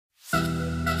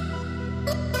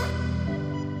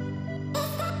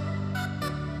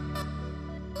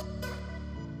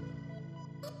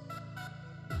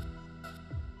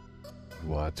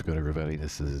What's good, everybody?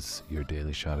 This is your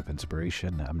daily shot of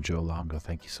inspiration. I'm Joe Longo.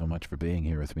 Thank you so much for being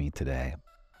here with me today.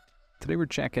 Today we're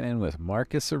checking in with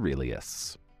Marcus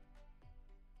Aurelius.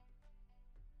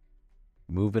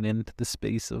 Moving into the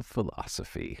space of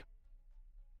philosophy.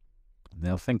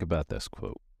 Now think about this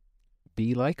quote.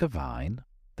 Be like a vine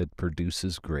that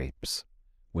produces grapes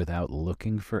without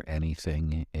looking for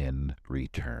anything in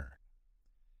return.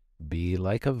 Be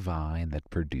like a vine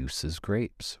that produces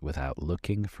grapes without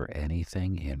looking for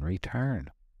anything in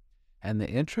return. And the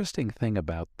interesting thing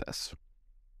about this,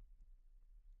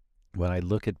 when I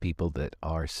look at people that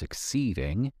are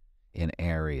succeeding in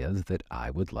areas that I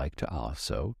would like to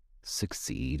also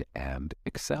succeed and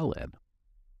excel in.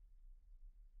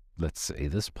 Let's say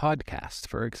this podcast,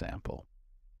 for example.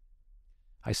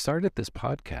 I started this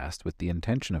podcast with the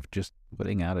intention of just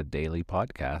putting out a daily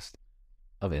podcast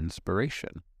of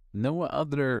inspiration. No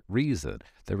other reason.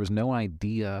 There was no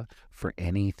idea for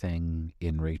anything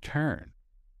in return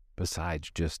besides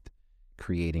just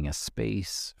creating a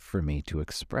space for me to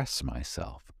express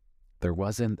myself. There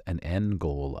wasn't an end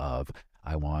goal of,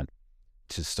 I want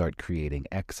to start creating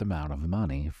X amount of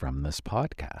money from this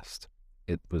podcast.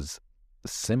 It was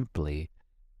simply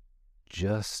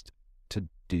just to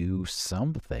do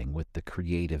something with the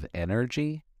creative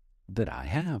energy that I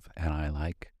have, and I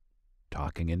like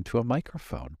talking into a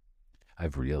microphone.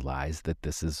 I've realized that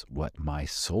this is what my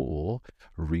soul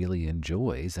really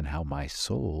enjoys and how my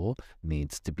soul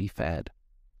needs to be fed,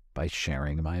 by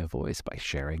sharing my voice, by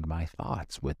sharing my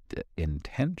thoughts with the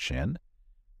intention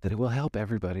that it will help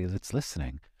everybody that's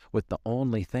listening. With the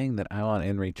only thing that I want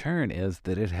in return is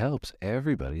that it helps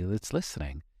everybody that's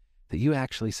listening. That you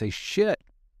actually say, shit.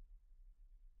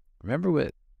 Remember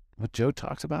what Joe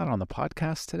talks about on the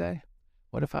podcast today?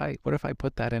 What if I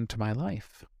put that into my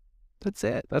life? That's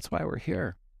it. That's why we're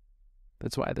here.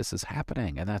 That's why this is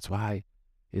happening. And that's why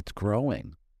it's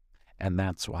growing. And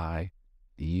that's why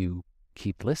you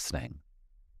keep listening.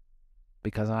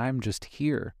 Because I'm just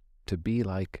here to be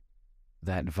like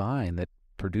that vine that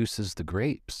produces the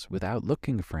grapes without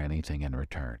looking for anything in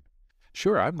return.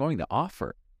 Sure, I'm going to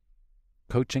offer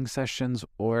coaching sessions,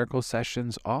 oracle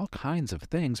sessions, all kinds of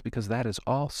things, because that is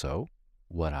also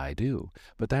what I do.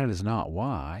 But that is not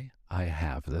why I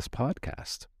have this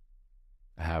podcast.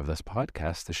 I have this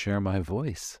podcast to share my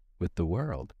voice with the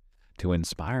world, to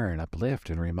inspire and uplift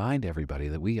and remind everybody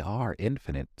that we are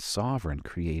infinite, sovereign,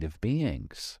 creative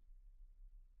beings,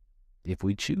 if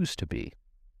we choose to be.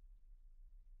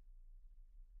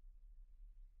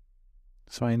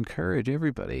 So I encourage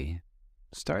everybody,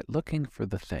 start looking for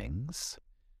the things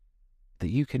that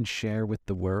you can share with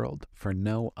the world for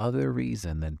no other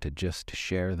reason than to just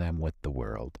share them with the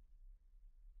world.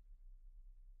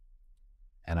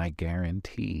 And I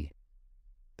guarantee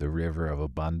the river of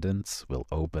abundance will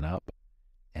open up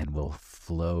and will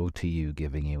flow to you,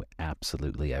 giving you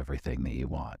absolutely everything that you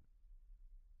want.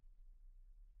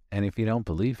 And if you don't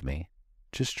believe me,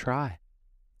 just try.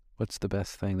 What's the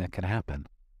best thing that can happen?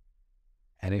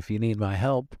 And if you need my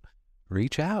help,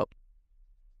 reach out.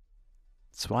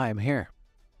 That's why I'm here.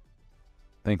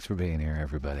 Thanks for being here,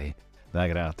 everybody. Now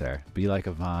get out there. Be like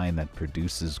a vine that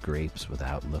produces grapes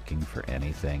without looking for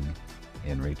anything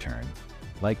in return.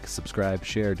 Like, subscribe,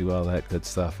 share, do all that good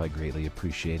stuff. I greatly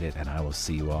appreciate it, and I will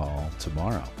see you all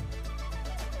tomorrow.